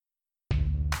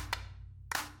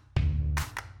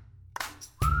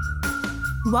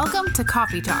Welcome to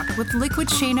Coffee Talk with Liquid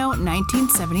Shano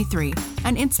 1973,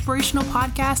 an inspirational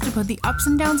podcast about the ups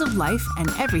and downs of life and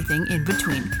everything in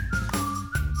between.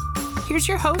 Here's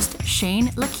your host, Shane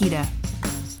Lakita.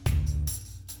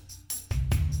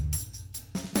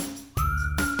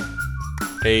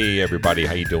 Hey everybody,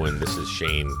 how you doing? This is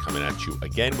Shane coming at you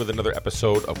again with another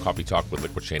episode of Coffee Talk with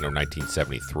Liquid Shano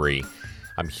 1973.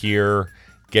 I'm here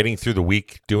getting through the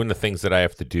week, doing the things that I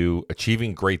have to do,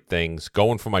 achieving great things,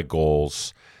 going for my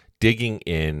goals, digging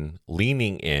in,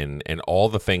 leaning in, and all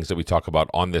the things that we talk about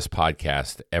on this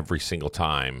podcast every single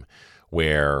time,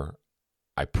 where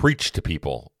I preach to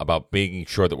people about making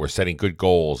sure that we're setting good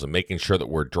goals and making sure that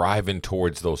we're driving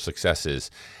towards those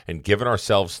successes and giving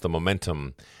ourselves the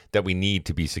momentum that we need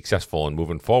to be successful and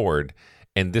moving forward.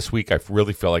 And this week, I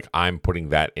really feel like I'm putting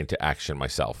that into action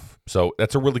myself. So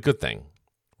that's a really good thing.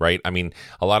 Right? I mean,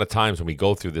 a lot of times when we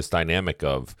go through this dynamic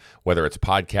of whether it's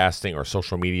podcasting or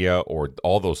social media or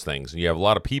all those things, and you have a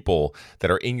lot of people that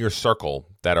are in your circle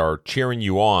that are cheering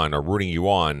you on or rooting you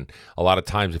on. A lot of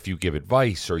times if you give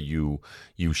advice or you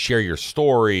share your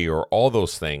story or all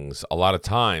those things, a lot of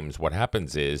times what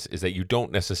happens is that you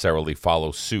don't necessarily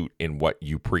follow suit in what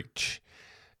you preach.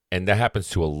 And that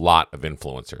happens to a lot of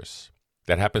influencers.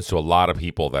 That happens to a lot of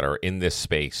people that are in this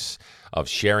space of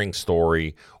sharing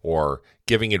story or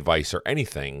giving advice or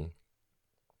anything.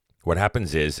 What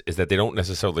happens is that they don't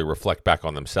necessarily reflect back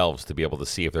on themselves to be able to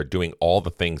see if they're doing all the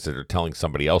things that they're telling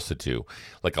somebody else to do,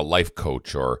 like a life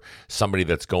coach or somebody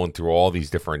that's going through all these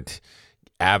different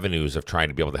avenues of trying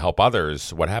to be able to help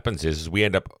others. What happens is we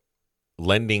end up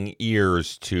lending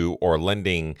ears to or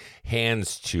lending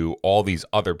hands to all these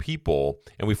other people,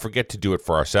 and we forget to do it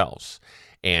for ourselves.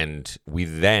 And we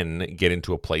then get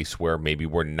into a place where maybe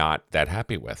we're not that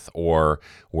happy with, or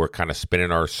we're kind of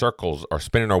spinning our circles or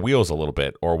spinning our wheels a little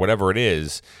bit, or whatever it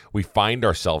is. We find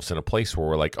ourselves in a place where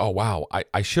we're like, oh, wow,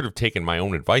 I should have taken my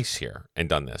own advice here and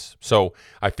done this. So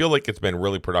I feel like it's been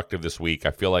really productive this week. I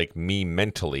feel like me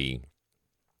mentally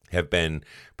have been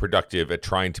productive at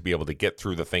trying to be able to get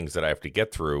through the things that I have to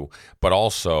get through, but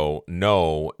also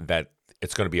know that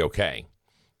it's going to be okay.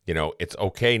 You know, it's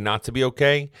okay not to be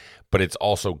okay, but it's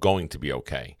also going to be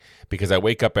okay, because I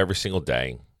wake up every single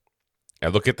day. I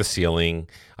look at the ceiling.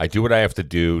 I do what I have to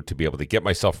do to be able to get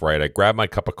myself right. I grab my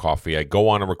cup of coffee. I go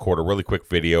on and record a really quick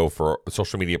video for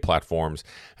social media platforms,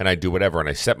 and I do whatever, and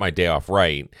I set my day off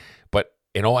right. But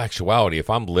in all actuality,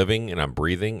 if I'm living and I'm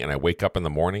breathing and I wake up in the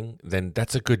morning, then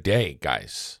that's a good day,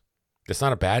 guys. That's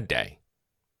not a bad day.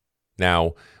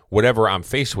 Now, whatever I'm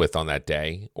faced with on that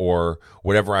day or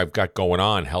whatever I've got going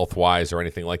on health-wise or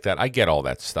anything like that, I get all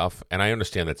that stuff, and I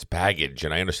understand that's baggage,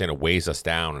 and I understand it weighs us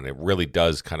down, and it really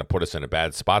does kind of put us in a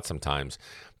bad spot sometimes.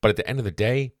 But at the end of the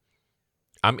day,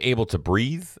 I'm able to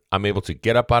breathe. I'm able to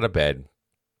get up out of bed.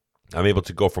 I'm able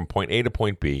to go from point A to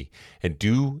point B and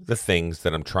do the things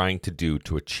that I'm trying to do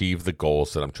to achieve the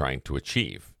goals that I'm trying to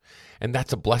achieve. And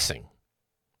that's a blessing.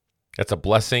 That's a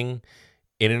blessing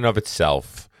in and of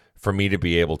itself, for me to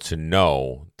be able to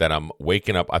know that I'm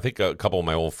waking up. I think a couple of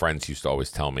my old friends used to always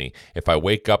tell me, if I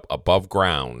wake up above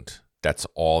ground, that's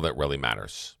all that really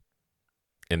matters.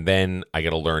 And then I got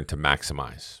to learn to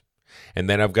maximize. And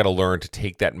then I've got to learn to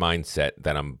take that mindset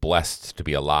that I'm blessed to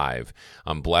be alive.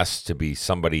 I'm blessed to be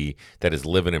somebody that is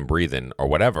living and breathing or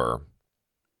whatever.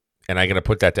 And I got to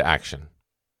put that to action.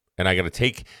 And I got to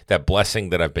take that blessing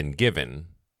that I've been given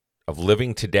of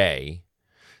living today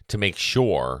to make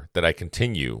sure that I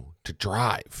continue to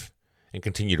drive and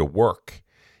continue to work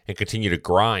and continue to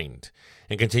grind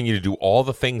and continue to do all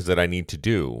the things that I need to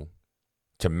do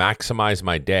to maximize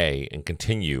my day and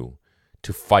continue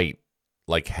to fight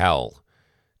like hell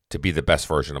to be the best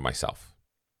version of myself.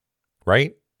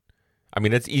 Right? I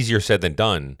mean, that's easier said than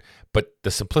done, but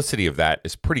the simplicity of that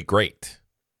is pretty great.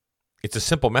 It's a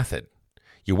simple method.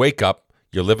 You wake up,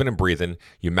 you're living and breathing,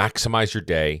 you maximize your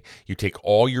day, you take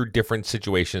all your different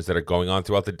situations that are going on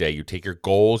throughout the day, you take your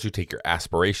goals, you take your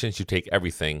aspirations, you take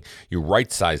everything, you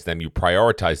right-size them, you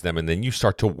prioritize them, and then you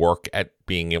start to work at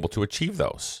being able to achieve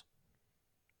those.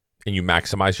 And you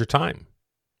maximize your time.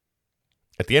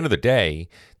 At the end of the day,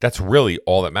 that's really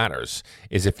all that matters,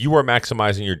 is if you are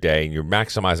maximizing your day and you're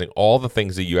maximizing all the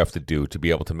things that you have to do to be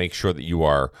able to make sure that you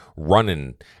are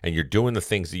running and you're doing the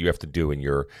things that you have to do and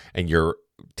you're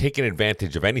taking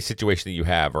advantage of any situation that you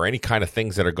have or any kind of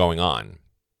things that are going on,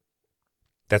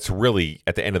 that's really,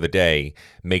 at the end of the day,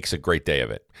 makes a great day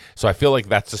of it. So I feel like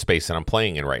that's the space that I'm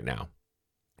playing in right now,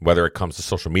 whether it comes to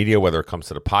social media, whether it comes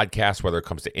to the podcast, whether it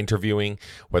comes to interviewing,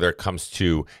 whether it comes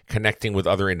to connecting with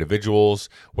other individuals,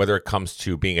 whether it comes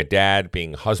to being a dad,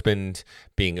 being a husband,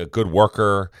 being a good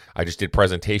worker. I just did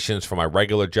presentations for my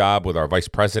regular job with our vice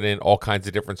president, all kinds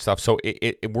of different stuff. So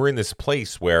we're in this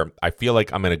place where I feel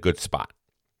like I'm in a good spot.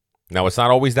 Now, it's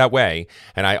not always that way,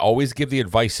 and I always give the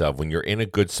advice of when you're in a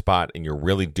good spot and you're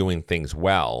really doing things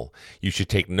well, you should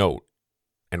take note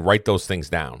and write those things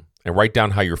down and write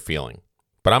down how you're feeling.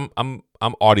 But I'm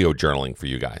audio journaling for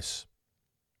you guys.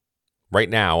 Right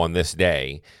now on this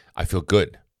day, I feel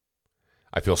good.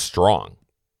 I feel strong.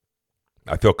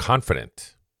 I feel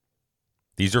confident.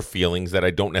 These are feelings that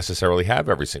I don't necessarily have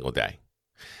every single day.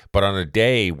 But on a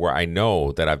day where I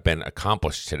know that I've been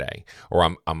accomplished today, or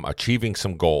I'm achieving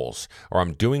some goals, or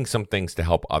I'm doing some things to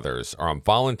help others, or I'm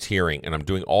volunteering and I'm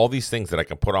doing all these things that I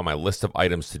can put on my list of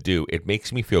items to do, it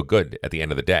makes me feel good at the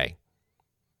end of the day.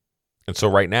 And so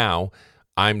right now,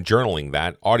 I'm journaling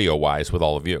that audio-wise with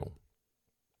all of you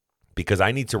because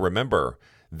I need to remember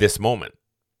this moment.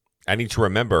 I need to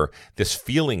remember this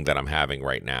feeling that I'm having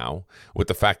right now with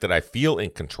the fact that I feel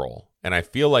in control and I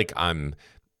feel like I'm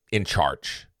in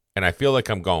charge and I feel like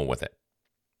I'm going with it.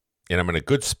 And I'm in a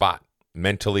good spot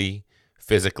mentally,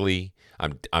 physically.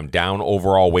 I'm down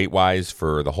overall weight-wise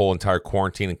for the whole entire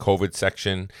quarantine and COVID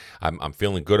section. I'm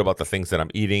feeling good about the things that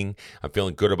I'm eating. I'm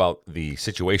feeling good about the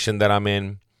situation that I'm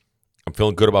in. I'm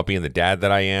feeling good about being the dad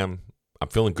that I am. I'm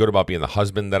feeling good about being the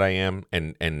husband that I am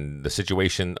and the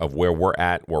situation of where we're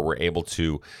at, where we're able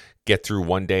to get through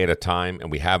one day at a time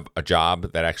and we have a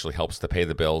job that actually helps to pay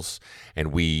the bills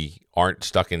and we aren't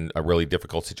stuck in a really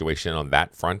difficult situation on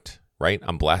that front, right?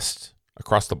 I'm blessed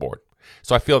across the board.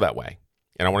 So I feel that way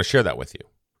and I want to share that with you.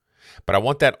 But I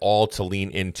want that all to lean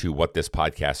into what this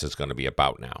podcast is going to be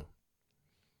about now.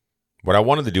 What I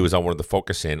wanted to do is I wanted to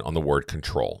focus in on the word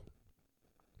control.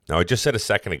 Now, I just said a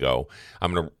second ago,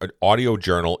 I'm going to audio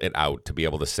journal it out to be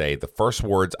able to say the first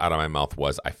words out of my mouth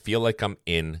was, I feel like I'm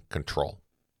in control.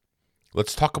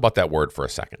 Let's talk about that word for a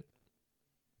second.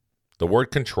 The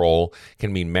word control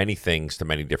can mean many things to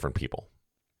many different people.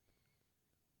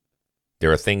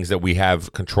 There are things that we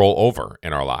have control over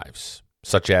in our lives,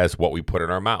 such as what we put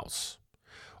in our mouths,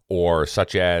 or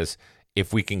such as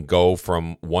if we can go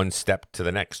from one step to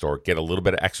the next or get a little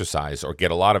bit of exercise or get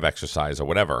a lot of exercise or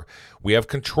whatever. We have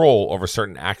control over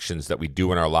certain actions that we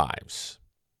do in our lives.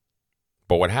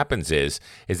 But what happens is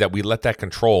that we let that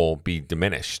control be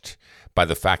diminished by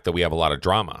the fact that we have a lot of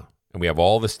drama and we have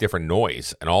all this different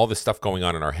noise and all this stuff going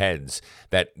on in our heads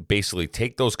that basically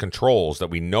take those controls that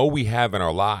we know we have in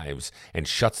our lives and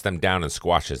shuts them down and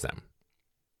squashes them.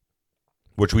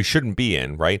 Which we shouldn't be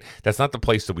in, right? That's not the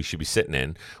place that we should be sitting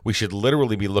in. We should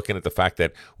literally be looking at the fact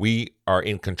that we are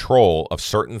in control of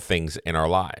certain things in our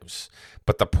lives.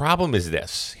 But the problem is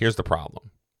this. Here's the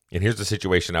problem. And here's the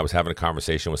situation I was having a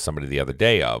conversation with somebody the other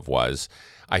day was,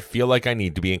 I feel like I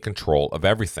need to be in control of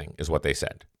everything, is what they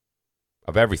said.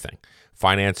 Of everything.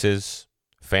 Finances,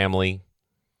 family,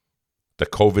 the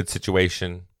COVID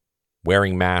situation,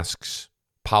 wearing masks,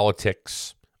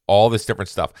 politics, all this different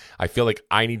stuff. I feel like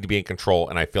I need to be in control,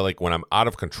 and I feel like when I'm out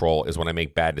of control is when I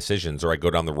make bad decisions or I go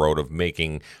down the road of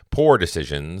making poor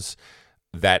decisions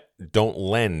that don't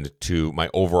lend to my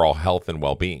overall health and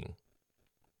well-being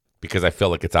because I feel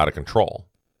like it's out of control.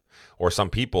 Or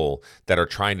some people that are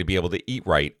trying to be able to eat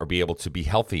right or be able to be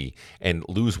healthy and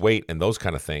lose weight and those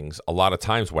kind of things, a lot of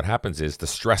times what happens is the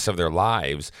stress of their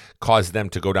lives cause them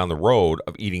to go down the road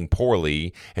of eating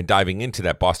poorly and diving into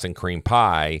that Boston cream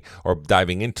pie or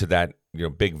diving into that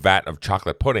big vat of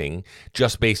chocolate pudding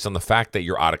just based on the fact that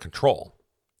you're out of control.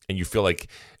 And you feel like,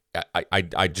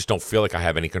 I just don't feel like I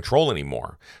have any control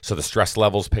anymore. So the stress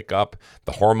levels pick up,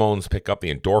 the hormones pick up,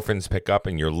 the endorphins pick up,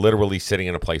 and you're literally sitting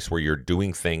in a place where you're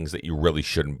doing things that you really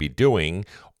shouldn't be doing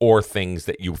or things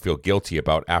that you feel guilty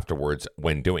about afterwards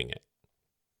when doing it.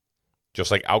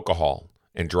 Just like alcohol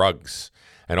and drugs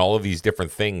and all of these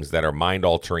different things that are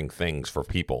mind-altering things for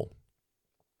people.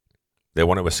 They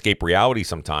want to escape reality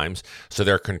sometimes, so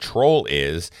their control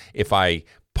is if I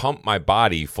pump my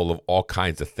body full of all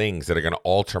kinds of things that are going to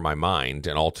alter my mind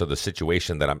and alter the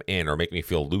situation that I'm in or make me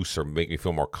feel loose or make me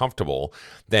feel more comfortable,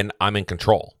 then I'm in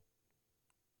control.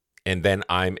 And then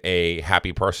I'm a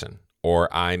happy person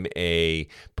or I'm a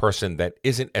person that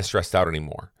isn't as stressed out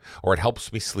anymore or it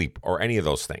helps me sleep or any of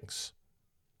those things.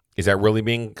 Is that really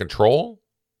being in control?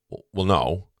 Well,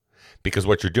 no. Because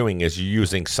what you're doing is you're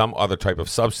using some other type of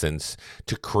substance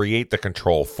to create the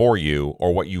control for you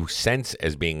or what you sense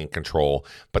as being in control.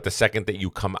 But the second that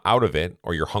you come out of it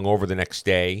or you're hungover the next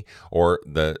day or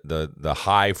the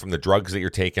high from the drugs that you're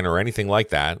taking or anything like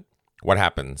that, what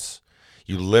happens?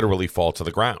 You literally fall to the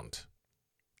ground.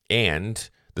 And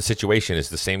the situation is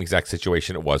the same exact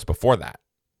situation it was before that.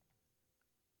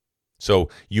 So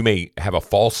you may have a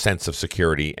false sense of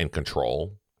security and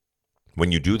control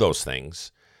when you do those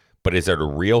things, but is there a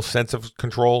real sense of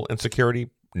control and security?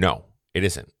 No, it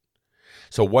isn't.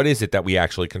 So what is it that we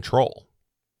actually control?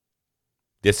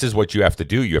 This is what you have to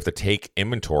do. You have to take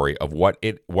inventory of what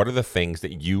are the things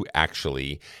that you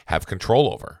actually have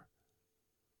control over.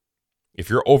 If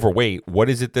you're overweight, what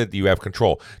is it that you have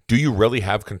control? Do you really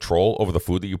have control over the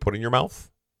food that you put in your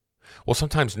mouth? Well,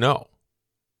 sometimes no.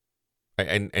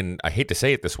 And I hate to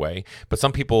say it this way, but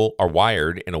some people are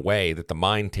wired in a way that the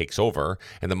mind takes over,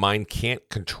 and the mind can't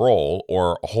control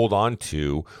or hold on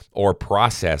to or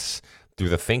process through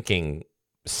the thinking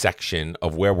section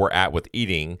of where we're at with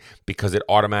eating, because it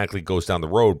automatically goes down the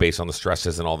road based on the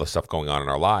stresses and all the stuff going on in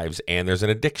our lives, and there's an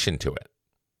addiction to it.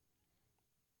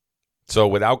 So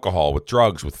with alcohol, with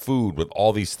drugs, with food, with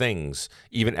all these things,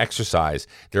 even exercise,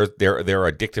 there are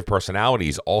addictive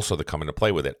personalities also that come into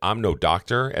play with it. I'm no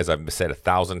doctor, as I've said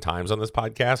 1,000 times on this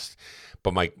podcast,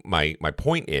 but my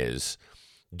point is,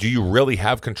 do you really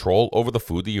have control over the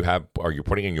food that you're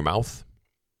putting in your mouth?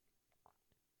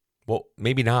 Well,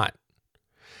 maybe not.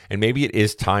 And maybe it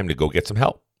is time to go get some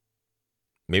help.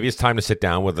 Maybe it's time to sit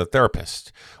down with a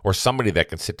therapist or somebody that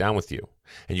can sit down with you,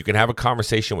 and you can have a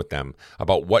conversation with them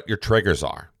about what your triggers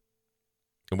are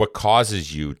and what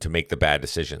causes you to make the bad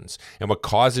decisions and what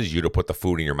causes you to put the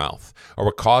food in your mouth or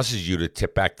what causes you to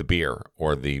tip back the beer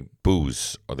or the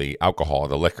booze or the alcohol or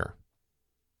the liquor.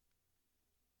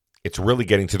 It's really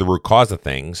getting to the root cause of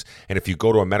things. And if you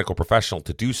go to a medical professional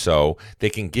to do so, they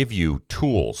can give you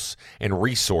tools and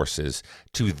resources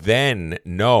to then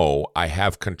know I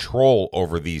have control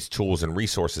over these tools and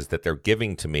resources that they're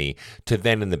giving to me, to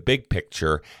then in the big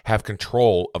picture have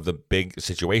control of the big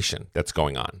situation that's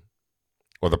going on,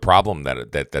 or the problem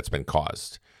that's been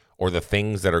caused, or the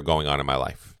things that are going on in my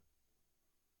life.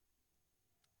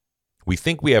 We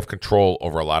think we have control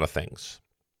over a lot of things,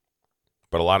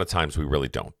 but a lot of times we really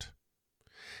don't.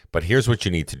 But here's what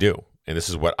you need to do, and this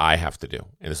is what I have to do,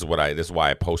 and this is why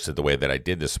I posted the way that I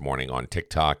did this morning on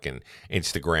TikTok and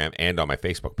Instagram and on my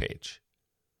Facebook page.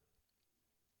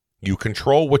 You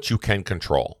control what you can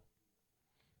control.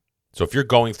 So if you're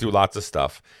going through lots of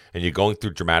stuff and you're going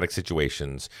through dramatic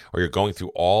situations, or you're going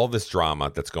through all this drama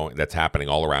that's happening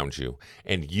all around you,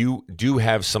 and you do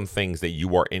have some things that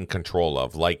you are in control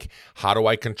of, like how do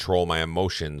I control my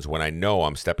emotions when I know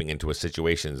I'm stepping into a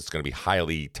situation that's going to be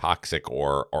highly toxic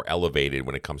or elevated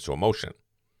when it comes to emotion?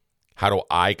 How do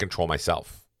I control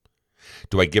myself?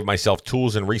 Do I give myself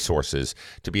tools and resources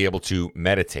to be able to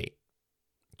meditate?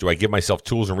 Do I give myself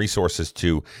tools and resources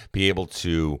to be able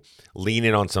to lean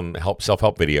in on some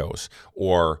self-help videos,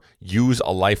 or use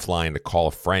a lifeline to call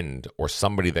a friend or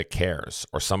somebody that cares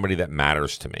or somebody that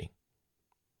matters to me?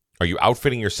 Are you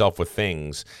outfitting yourself with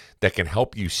things that can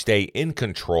help you stay in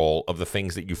control of the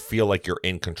things that you feel like you're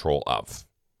in control of?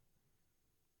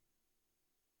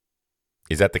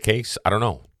 Is that the case? I don't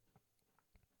know.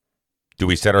 Do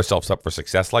we set ourselves up for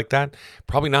success like that?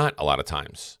 Probably not a lot of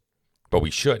times, but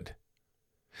we should.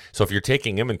 So if you're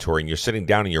taking inventory and you're sitting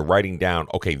down and you're writing down,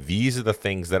 okay, these are the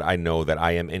things that I know that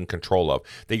I am in control of,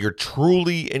 that you're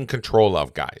truly in control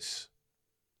of, guys,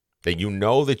 that you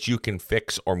know that you can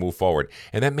fix or move forward.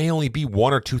 And that may only be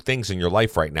one or two things in your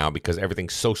life right now, because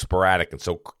everything's so sporadic and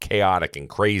so chaotic and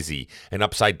crazy and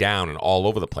upside down and all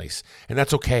over the place. And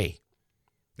that's okay.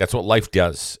 That's what life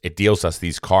does. It deals us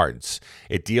these cards.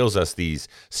 It deals us these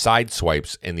side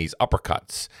swipes and these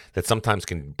uppercuts that sometimes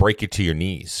can break you to your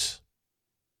knees.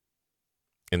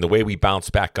 And the way we bounce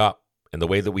back up, and the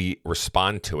way that we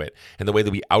respond to it, and the way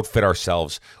that we outfit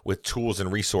ourselves with tools and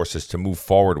resources to move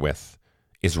forward with,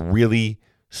 is really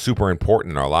super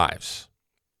important in our lives.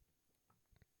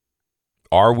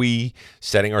 Are we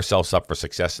setting ourselves up for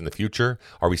success in the future?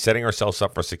 Are we setting ourselves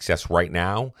up for success right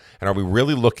now? And are we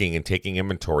really looking and taking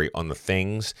inventory on the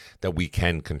things that we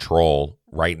can control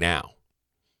right now?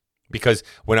 Because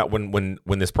when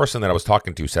this person that I was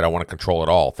talking to said, I want to control it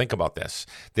all, think about this.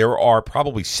 There are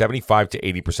probably 75 to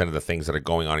 80% of the things that are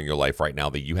going on in your life right now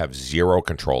that you have zero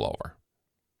control over.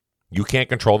 You can't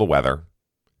control the weather.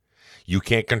 You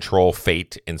can't control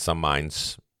fate in some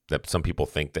minds, that some people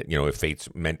think that, if fate's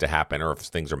meant to happen or if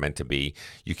things are meant to be,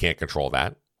 you can't control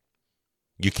that.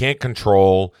 You can't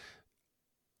control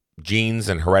genes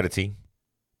and heredity.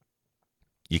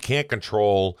 You can't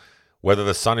control whether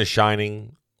the sun is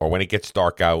shining or when it gets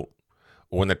dark out,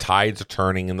 or when the tides are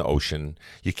turning in the ocean.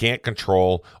 You can't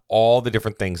control all the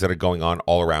different things that are going on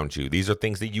all around you. These are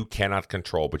things that you cannot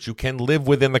control, but you can live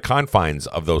within the confines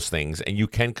of those things, and you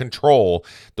can control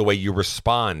the way you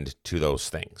respond to those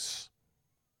things.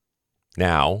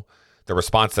 Now, the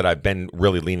response that I've been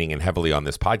really leaning in heavily on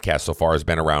this podcast so far has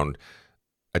been around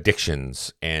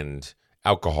addictions and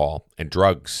alcohol and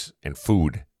drugs and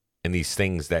food and these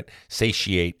things that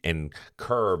satiate and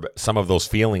curb some of those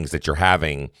feelings that you're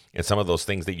having and some of those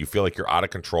things that you feel like you're out of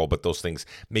control, but those things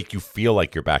make you feel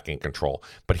like you're back in control.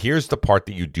 But here's the part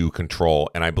that you do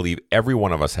control, and I believe every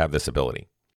one of us have this ability.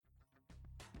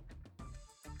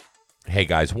 Hey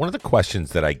guys, one of the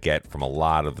questions that I get from a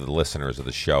lot of the listeners of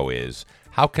the show is,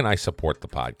 how can I support the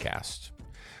podcast?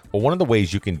 Well, one of the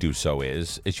ways you can do so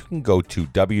is you can go to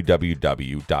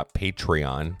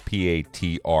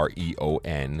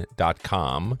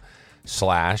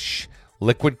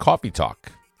www.patreon.com/Liquid Coffee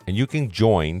Talk, and you can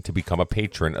join to become a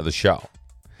patron of the show.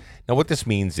 Now, what this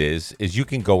means is you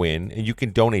can go in and you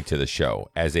can donate to the show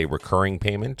as a recurring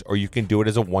payment, or you can do it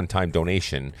as a one-time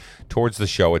donation towards the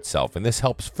show itself. And this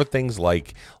helps for things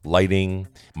like lighting,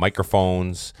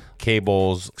 microphones,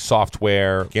 cables,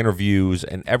 software, interviews,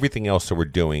 and everything else that we're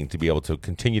doing to be able to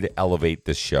continue to elevate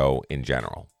this show in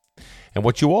general. And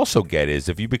what you also get is,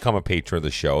 if you become a patron of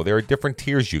the show, there are different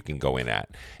tiers you can go in at.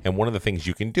 And one of the things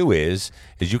you can do is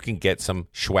you can get some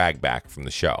swag back from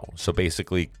the show. So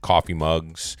basically coffee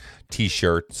mugs,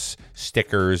 t-shirts,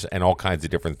 stickers, and all kinds of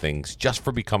different things just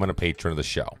for becoming a patron of the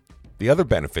show. The other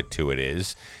benefit to it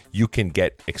is you can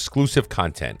get exclusive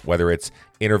content, whether it's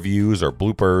interviews or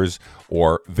bloopers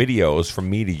or videos from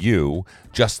me to you,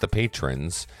 just the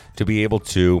patrons, to be able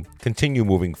to continue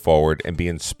moving forward and be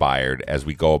inspired as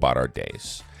we go about our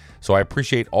days. So I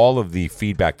appreciate all of the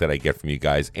feedback that I get from you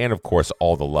guys and, of course,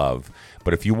 all the love.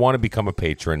 But if you want to become a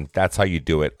patron, that's how you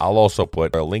do it. I'll also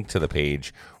put a link to the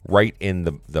page right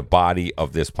in the body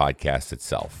of this podcast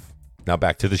itself. Now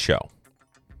back to the show.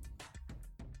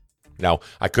 Now,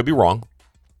 I could be wrong,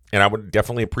 and I would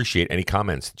definitely appreciate any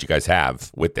comments that you guys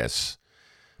have with this.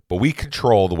 But we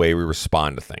control the way we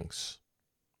respond to things.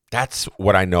 That's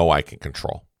what I know I can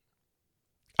control.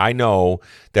 I know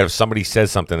that if somebody says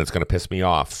something that's going to piss me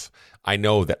off, I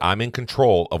know that I'm in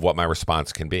control of what my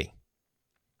response can be.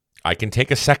 I can take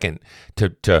a second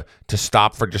to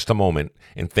stop for just a moment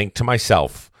and think to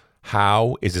myself,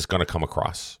 how is this going to come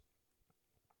across?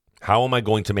 How am I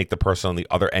going to make the person on the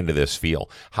other end of this feel?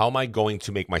 How am I going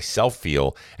to make myself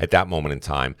feel at that moment in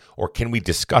time? Or can we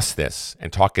discuss this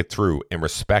and talk it through and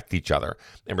respect each other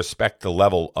and respect the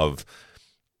level of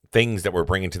things that we're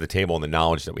bringing to the table and the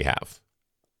knowledge that we have?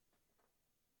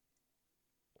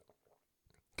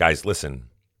 Guys, listen,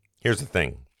 here's the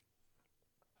thing.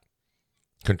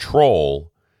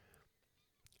 Control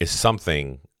is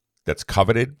something that's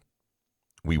coveted.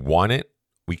 We want it.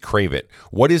 We crave it.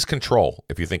 What is control,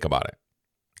 if you think about it?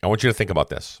 I want you to think about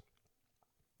this.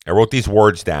 I wrote these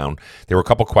words down. There were a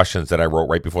couple questions that I wrote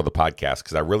right before the podcast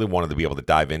because I really wanted to be able to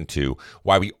dive into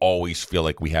why we always feel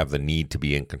like we have the need to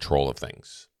be in control of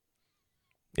things.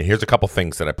 And here's a couple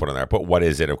things that I put in there. I put, what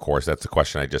is it? Of course, that's the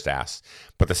question I just asked.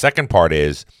 But the second part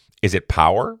is it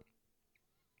power?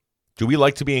 Do we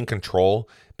like to be in control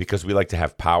because we like to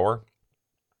have power?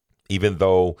 Even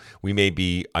though we may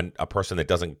be a person that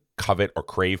doesn't covet or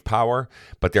crave power,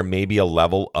 but there may be a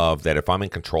level of that if I'm in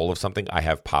control of something, I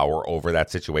have power over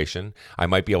that situation. I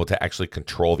might be able to actually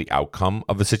control the outcome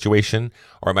of the situation,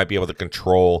 or I might be able to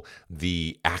control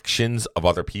the actions of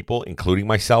other people, including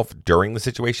myself, during the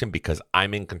situation because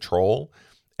I'm in control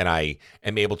and I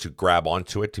am able to grab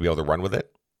onto it to be able to run with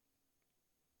it.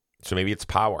 So maybe it's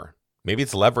power. Maybe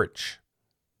it's leverage.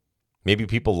 Maybe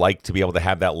people like to be able to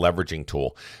have that leveraging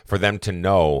tool for them to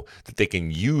know that they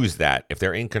can use that. If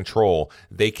they're in control,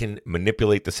 they can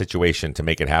manipulate the situation to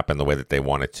make it happen the way that they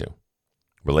want it to.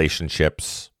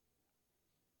 Relationships,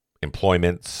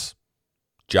 employments,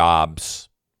 jobs,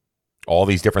 all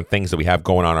these different things that we have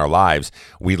going on in our lives.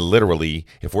 We literally,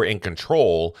 if we're in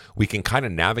control, we can kind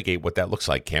of navigate what that looks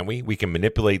like, can't we? We can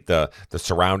manipulate the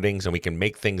surroundings and we can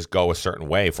make things go a certain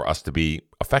way for us to be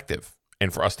effective.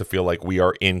 And for us to feel like we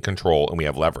are in control and we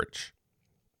have leverage.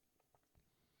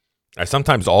 I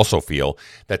sometimes also feel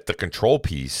that the control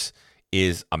piece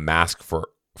is a mask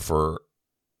for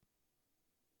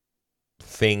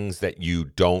things that you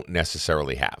don't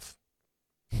necessarily have.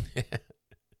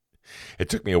 It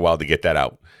took me a while to get that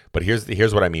out, but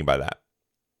here's what I mean by that.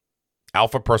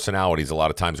 Alpha personalities a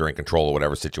lot of times are in control of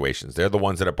whatever situations. They're the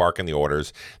ones that are barking the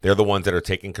orders. They're the ones that are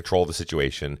taking control of the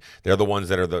situation. They're the ones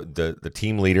that are the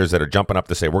team leaders that are jumping up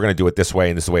to say, we're going to do it this way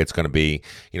and this is the way it's going to be.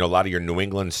 You know, a lot of your New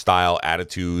England style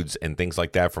attitudes and things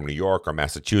like that from New York or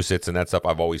Massachusetts and that stuff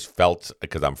I've always felt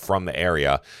because I'm from the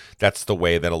area. That's the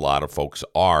way that a lot of folks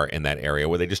are in that area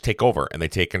where they just take over and they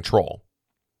take control.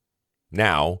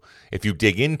 Now, if you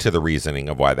dig into the reasoning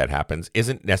of why that happens,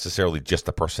 isn't necessarily just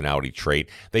a personality trait.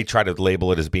 They try to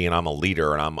label it as being I'm a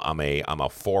leader and I'm a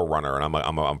forerunner and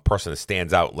I'm a person that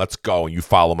stands out. Let's go, and you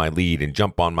follow my lead and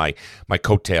jump on my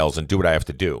coattails and do what I have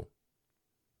to do.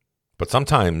 But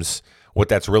sometimes what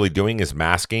that's really doing is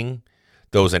masking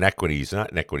those inequities,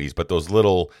 not inequities, but those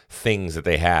little things that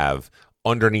they have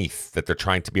underneath that they're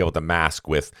trying to be able to mask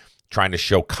with trying to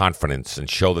show confidence and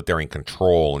show that they're in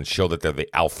control and show that they're the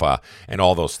alpha and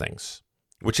all those things,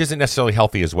 which isn't necessarily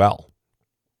healthy as well.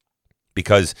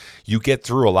 Because you get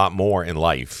through a lot more in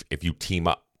life if you team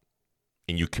up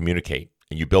and you communicate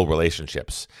and you build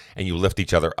relationships and you lift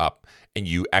each other up and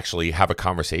you actually have a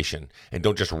conversation and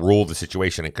don't just rule the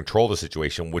situation and control the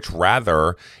situation, which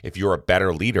rather, if you're a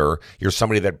better leader, you're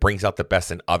somebody that brings out the best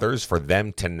in others for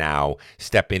them to now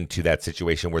step into that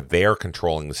situation where they're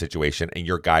controlling the situation and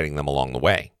you're guiding them along the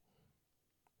way.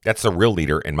 That's the real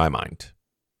leader in my mind.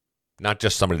 Not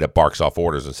just somebody that barks off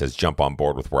orders and says, jump on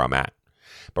board with where I'm at,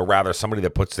 but rather somebody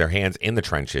that puts their hands in the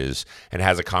trenches and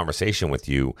has a conversation with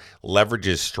you,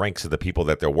 leverages strengths of the people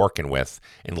that they're working with,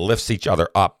 and lifts each other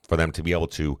up for them to be able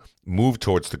to move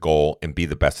towards the goal and be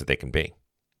the best that they can be.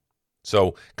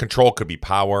 So control could be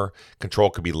power, control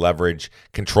could be leverage,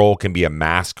 control can be a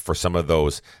mask for some of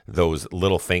those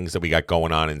little things that we got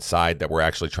going on inside that we're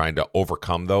actually trying to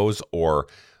overcome those or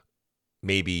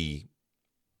maybe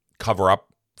cover up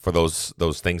for those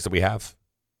things that we have.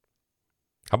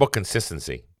 How about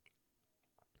consistency?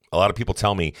 A lot of people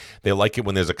tell me they like it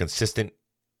when there's a consistent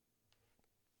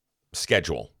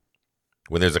schedule,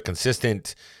 when there's a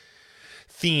consistent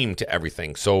theme to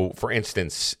everything. So, for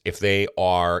instance, if they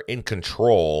are in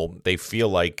control, they feel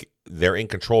like they're in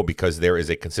control because there is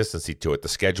a consistency to it. The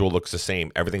schedule looks the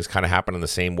same. Everything's kind of happening the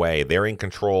same way. They're in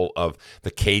control of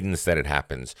the cadence that it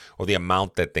happens or the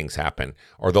amount that things happen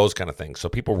or those kind of things. So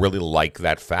people really like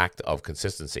that fact of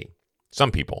consistency.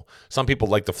 Some people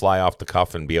like to fly off the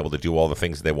cuff and be able to do all the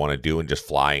things that they want to do and just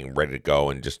fly and ready to go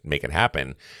and just make it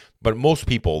happen. But most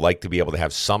people like to be able to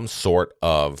have some sort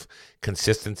of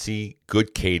consistency,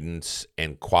 good cadence,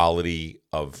 and quality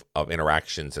of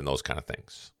interactions and those kind of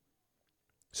things.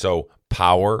 So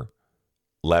power,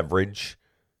 leverage,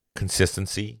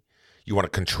 consistency. You want to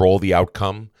control the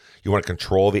outcome. You want to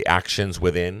control the actions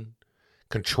within.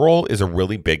 Control is a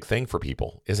really big thing for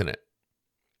people, isn't it?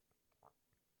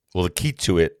 Well, the key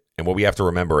to it, and what we have to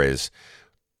remember is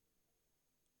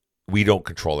we don't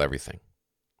control everything.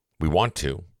 We want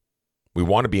to. We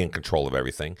want to be in control of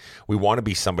everything. We want to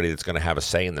be somebody that's going to have a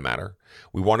say in the matter.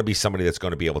 We want to be somebody that's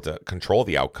going to be able to control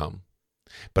the outcome.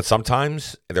 But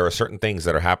sometimes there are certain things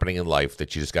that are happening in life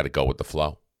that you just got to go with the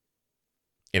flow.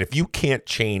 And if you can't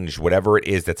change whatever it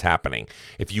is that's happening,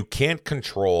 if you can't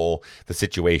control the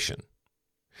situation,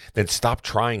 then stop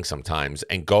trying sometimes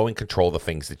and go and control the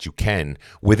things that you can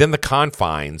within the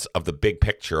confines of the big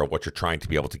picture of what you're trying to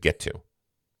be able to get to.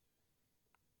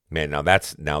 Man, now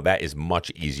that is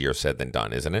much easier said than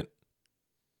done, isn't it?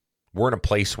 We're in a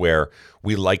place where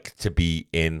we like to be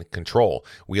in control.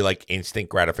 We like instant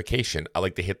gratification. I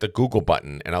like to hit the Google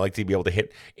button and I like to be able to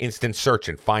hit instant search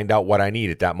and find out what I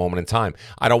need at that moment in time.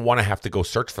 I don't want to have to go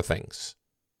search for things,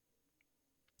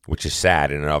 which is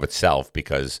sad in and of itself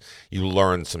because you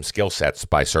learn some skill sets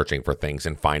by searching for things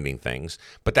and finding things.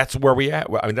 But that's where we at.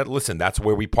 I mean, that's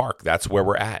where we park. That's where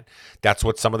we're at. That's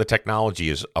what some of the technology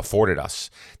has afforded us.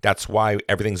 That's why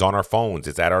everything's on our phones.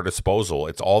 It's at our disposal.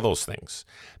 It's all those things.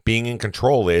 Being in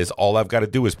control is all I've got to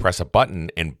do is press a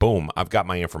button and boom, I've got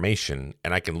my information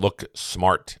and I can look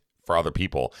smart for other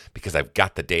people because I've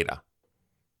got the data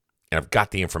and I've got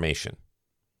the information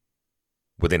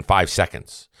within 5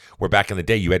 seconds. Where back in the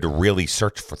day, you had to really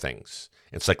search for things.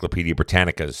 Encyclopedia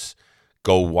Britannicas,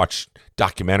 go watch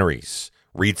documentaries,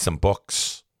 read some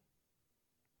books.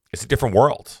 It's a different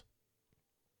world.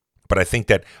 But I think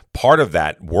that part of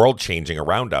that world changing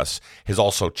around us has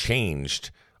also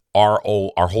changed our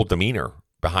whole demeanor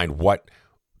behind what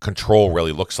control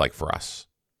really looks like for us.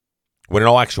 When in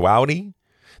all actuality,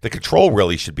 the control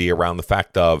really should be around the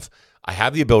fact of, I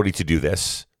have the ability to do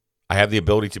this. I have the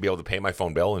ability to be able to pay my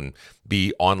phone bill and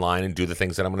be online and do the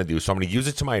things that I'm going to do. So I'm going to use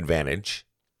it to my advantage,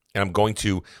 and I'm going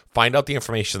to find out the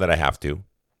information that I have to.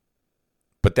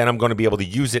 But then I'm going to be able to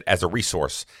use it as a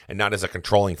resource and not as a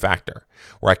controlling factor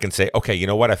where I can say, okay, you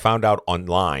know what? I found out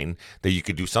online that you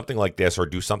could do something like this or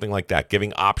do something like that,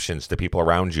 giving options to people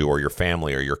around you or your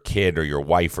family or your kid or your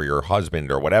wife or your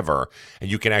husband or whatever.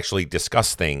 And you can actually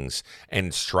discuss things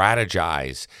and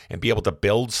strategize and be able to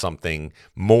build something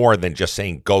more than just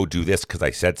saying, go do this because I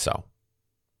said so.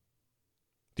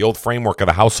 The old framework of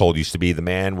the household used to be the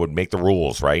man would make the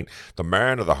rules, right? The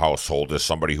man of the household is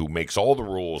somebody who makes all the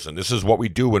rules, and this is what we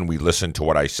do when we listen to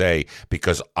what I say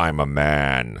because I'm a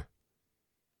man.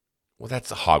 Well, that's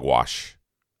a hogwash.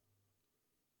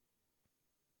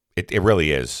 It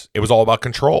really is. It was all about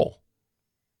control.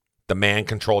 The man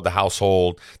controlled the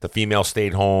household. The female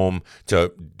stayed home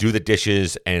to do the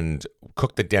dishes and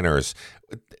cook the dinners.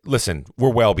 Listen, we're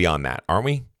well beyond that, aren't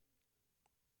we?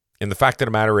 And the fact of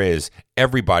the matter is,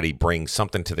 everybody brings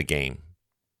something to the game.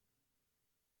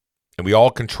 And we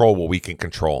all control what we can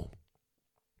control.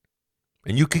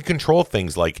 And you can control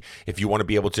things like if you want to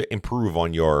be able to improve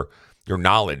on your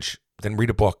knowledge, then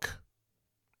read a book.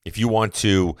 If you want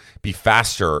to be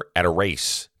faster at a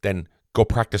race, then go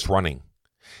practice running.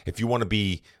 If you want to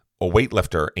be a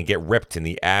weightlifter and get ripped in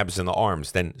the abs and the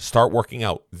arms, then start working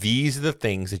out. These are the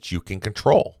things that you can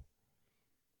control.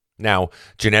 Now,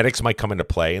 genetics might come into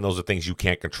play, and those are things you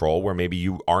can't control, where maybe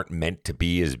you aren't meant to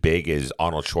be as big as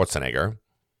Arnold Schwarzenegger.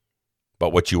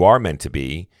 But what you are meant to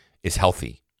be is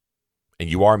healthy. And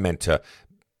you are meant to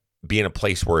be in a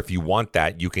place where if you want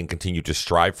that, you can continue to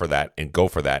strive for that and go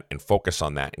for that and focus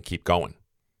on that and keep going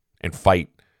and fight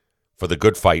for the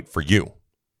good fight for you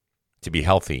to be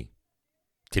healthy,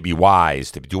 to be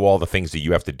wise, to do all the things that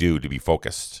you have to do to be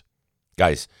focused.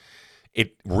 Guys,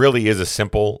 it really is a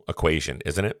simple equation,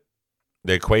 isn't it?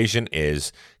 The equation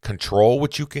is control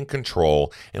what you can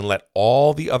control and let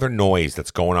all the other noise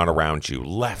that's going on around you,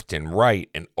 left and right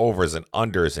and overs and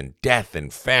unders and death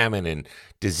and famine and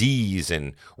disease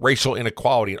and racial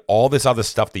inequality and all this other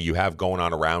stuff that you have going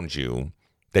on around you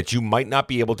that you might not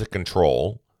be able to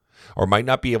control or might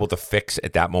not be able to fix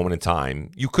at that moment in time.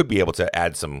 You could be able to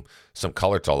add some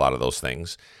color to a lot of those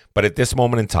things. But at this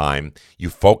moment in time,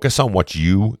 you focus on what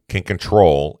you can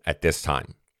control at this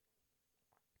time.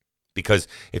 Because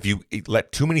if you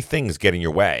let too many things get in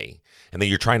your way and then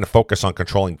you're trying to focus on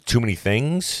controlling too many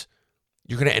things,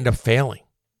 you're going to end up failing.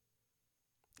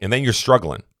 And then you're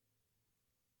struggling.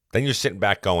 Then you're sitting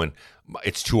back going,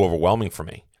 it's too overwhelming for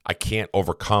me. I can't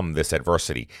overcome this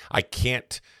adversity. I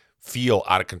can't feel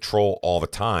out of control all the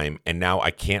time. And now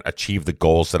I can't achieve the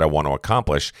goals that I want to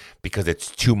accomplish because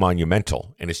it's too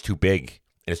monumental and it's too big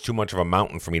and it's too much of a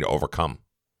mountain for me to overcome.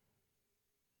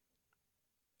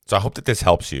 So I hope that this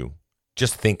helps you.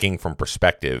 Just thinking from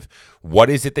perspective, what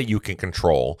is it that you can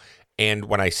control? And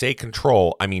when I say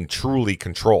control, I mean truly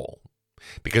control.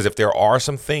 Because if there are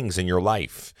some things in your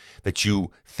life that you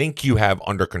think you have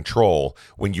under control,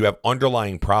 when you have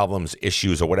underlying problems,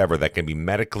 issues, or whatever that can be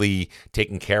medically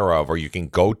taken care of, or you can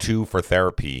go to for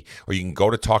therapy, or you can go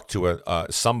to talk to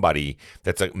somebody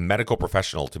that's a medical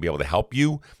professional to be able to help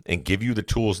you and give you the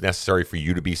tools necessary for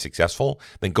you to be successful,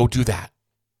 then go do that.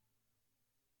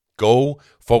 Go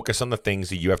focus on the things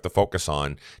that you have to focus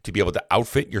on to be able to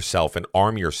outfit yourself and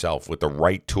arm yourself with the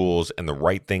right tools and the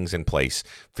right things in place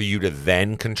for you to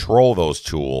then control those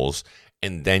tools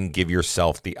and then give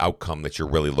yourself the outcome that you're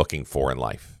really looking for in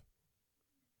life.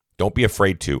 Don't be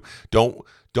afraid to. Don't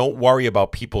worry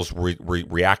about people's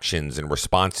reactions and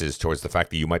responses towards the fact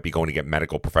that you might be going to get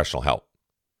medical professional help.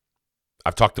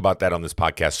 I've talked about that on this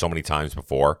podcast so many times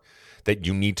before that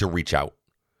you need to reach out.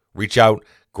 Reach out,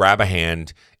 grab a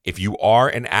hand. If you are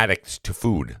an addict to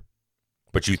food,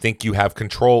 but you think you have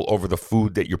control over the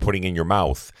food that you're putting in your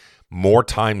mouth, more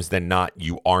times than not,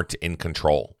 you aren't in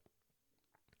control.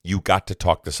 You got to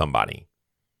talk to somebody.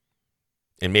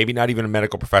 And maybe not even a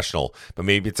medical professional, but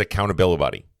maybe it's accountability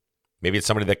buddy. Maybe it's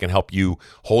somebody that can help you,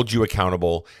 hold you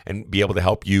accountable, and be able to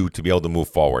help you to be able to move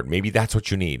forward. Maybe that's what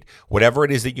you need. Whatever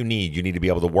it is that you need to be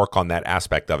able to work on that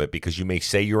aspect of it because you may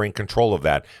say you're in control of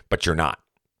that, but you're not.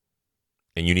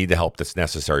 And you need the help that's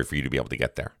necessary for you to be able to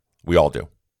get there. We all do.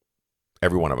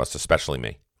 Every one of us, especially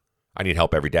me. I need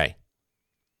help every day.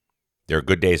 There are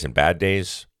good days and bad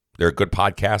days. There are good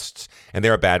podcasts and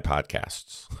there are bad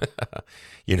podcasts.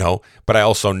 But I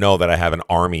also know that I have an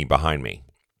army behind me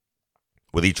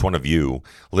with each one of you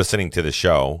listening to the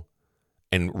show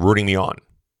and rooting me on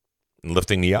and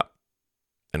lifting me up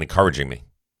and encouraging me.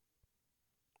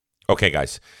 Okay,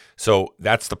 guys. So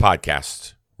that's the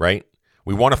podcast, right?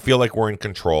 We want to feel like we're in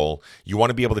control. You want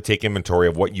to be able to take inventory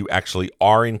of what you actually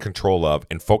are in control of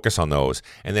and focus on those.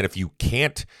 And then if you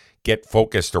can't get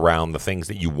focused around the things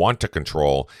that you want to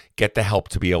control, get the help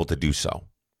to be able to do so.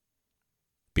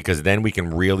 Because then we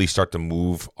can really start to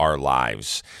move our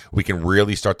lives. We can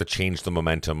really start to change the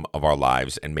momentum of our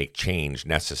lives and make change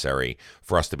necessary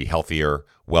for us to be healthier,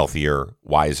 wealthier,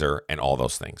 wiser, and all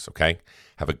those things, okay?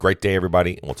 Have a great day,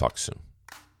 everybody, and we'll talk soon.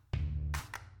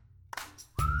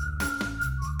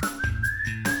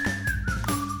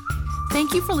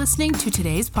 Thank you for listening to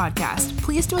today's podcast.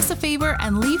 Please do us a favor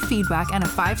and leave feedback and a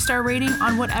 5-star rating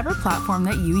on whatever platform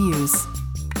that you use.